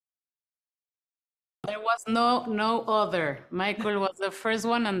There was no other. Michael was the first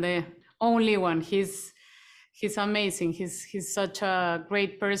one and the only one. He's amazing. He's such a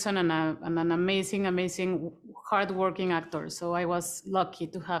great person and an amazing hardworking actor. So I was lucky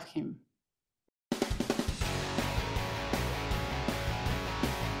to have him.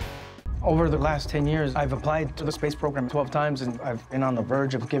 Over the last 10 years, I've applied to the space program 12 times, and I've been on the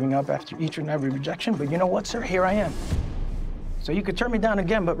verge of giving up after each and every rejection. But you know what, sir? Here I am. So you could turn me down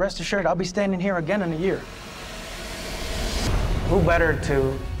again, but rest assured, I'll be standing here again in a year. Who better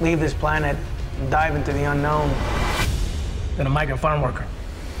to leave this planet and dive into the unknown than a migrant farm worker?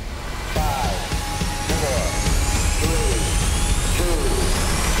 5, 4, 3, 2.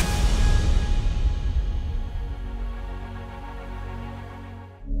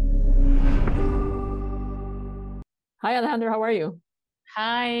 Hi, Alejandra. How are you?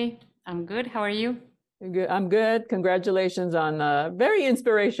 Hi, I'm good. How are you? Good. I'm good. Congratulations on a very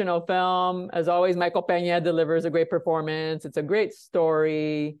inspirational film. As always, Michael Peña delivers a great performance. It's a great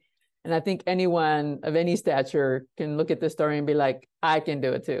story. And I think anyone of any stature can look at this story and be like, I can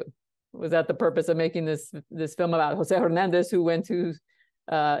do it too. Was that the purpose of making this film about Jose Hernandez, who went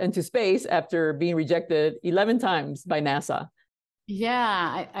into space after being rejected 11 times by NASA?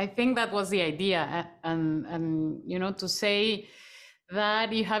 Yeah, I think that was the idea. And you know, to say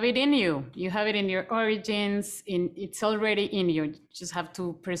that you have it in you. You have it in your origins. It's already in you. You just have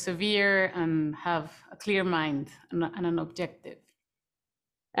to persevere and have a clear mind and an objective.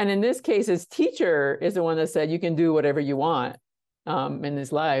 And in this case, his teacher is the one that said, you can do whatever you want in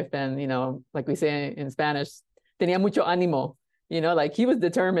this life. And, you know, like we say in Spanish, tenía mucho ánimo, you know, like he was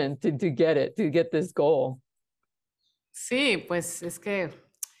determined to get this goal. Sí, pues es que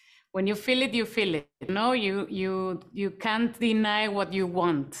when you feel it, you feel it. You know, you can't deny what you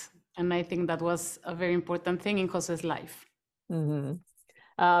want. And I think that was a very important thing in Jose's life.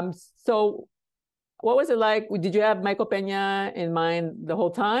 Mm-hmm. So what was it like? Did you have Michael Peña in mind the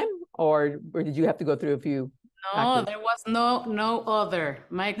whole time? Or did you have to go through a few? No, there was no other.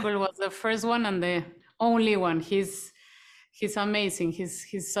 Michael was the first one and the only one. He's amazing.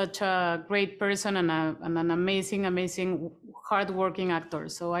 He's such a great person and an amazing hardworking actor.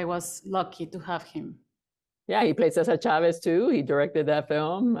 So I was lucky to have him. Yeah, he played Cesar Chavez too. He directed that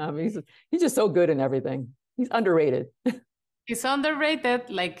film. He's just so good in everything. He's underrated. He's underrated,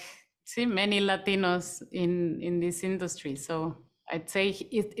 like many Latinos in this industry. So I'd say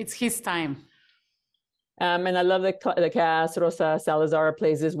it's his time. And I love the cast. Rosa Salazar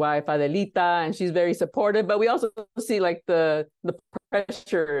plays his wife, Adelita, and she's very supportive. But we also see like the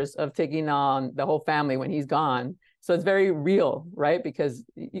pressures of taking on the whole family when he's gone. So it's very real, right? Because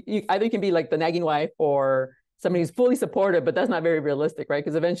you either can be like the nagging wife or somebody who's fully supportive, but that's not very realistic, right?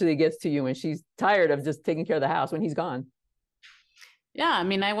 Because eventually it gets to you and she's tired of just taking care of the house when he's gone. Yeah, I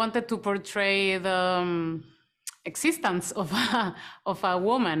mean, I wanted to portray the existence of a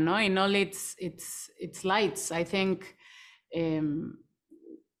woman, no, in all its lights. I think if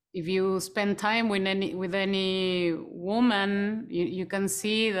you spend time with any woman, you can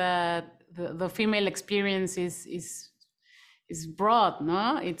see that the female experience is broad,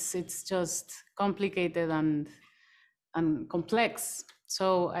 no? It's just complicated and complex.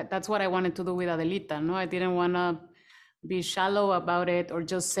 So that's what I wanted to do with Adelita, no? I didn't want to be shallow about it or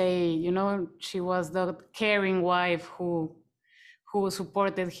just say, you know, she was the caring wife who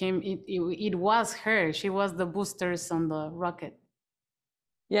supported him. It was her. She was the boosters on the rocket.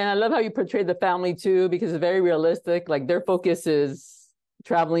 Yeah, I love how you portrayed the family too, because it's very realistic. Like their focus is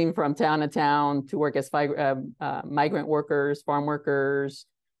traveling from town to town to work as migrant workers, farm workers,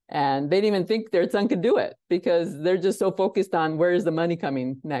 and they didn't even think their son could do it because they're just so focused on where is the money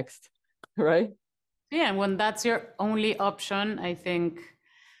coming next, right? Yeah, and when that's your only option, I think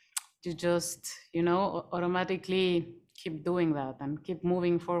you just, you know, automatically keep doing that and keep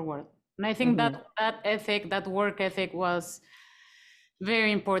moving forward. And I think that ethic, that work ethic was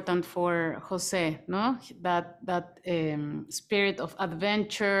very important for Jose, no? That spirit of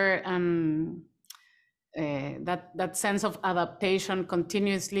adventure and that sense of adaptation,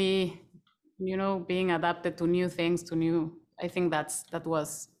 continuously, you know, being adapted to new things, I think that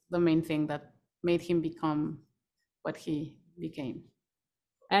was the main thing that made him become what he became.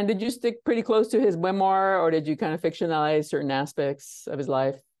 And did you stick pretty close to his memoir, or did you kind of fictionalize certain aspects of his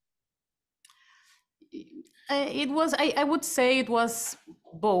life? I would say it was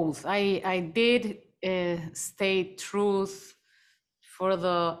both. I did stay true for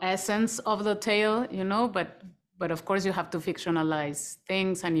the essence of the tale, you know, but of course you have to fictionalize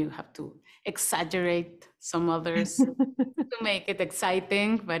things and you have to exaggerate some others to make it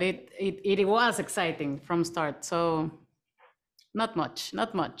exciting, but it was exciting from start. So not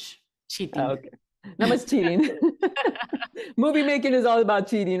much cheating. Okay. Not much cheating. Movie making is all about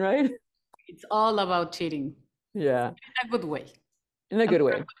cheating, right? It's all about cheating Yeah, in a good way. in a and good for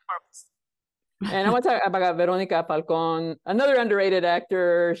way. a good purpose. And I want to talk about Veronica Falcon, another underrated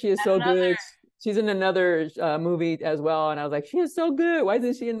actor. She is so good. She's in another movie as well. And I was like, she is so good. Why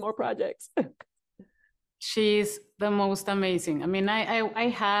isn't she in more projects? She's the most amazing. I mean, I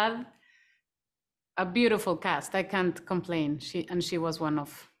had a beautiful cast. I can't complain. She was one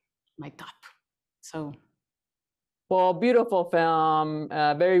of my top. So Well, beautiful film,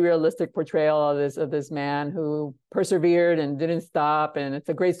 very realistic portrayal of this man who persevered and didn't stop, and it's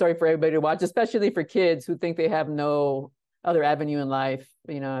a great story for everybody to watch, especially for kids who think they have no other avenue in life.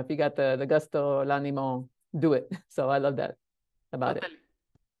 You know, if you got the gusto, el ánimo, do it. So I love that about totally.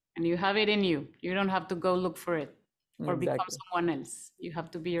 And you have it in you. You don't have to go look for it or become Exactly. someone else. You have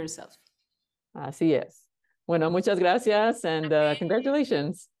to be yourself. Así es. Bueno, muchas gracias and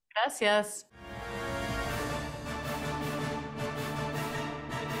congratulations. Gracias.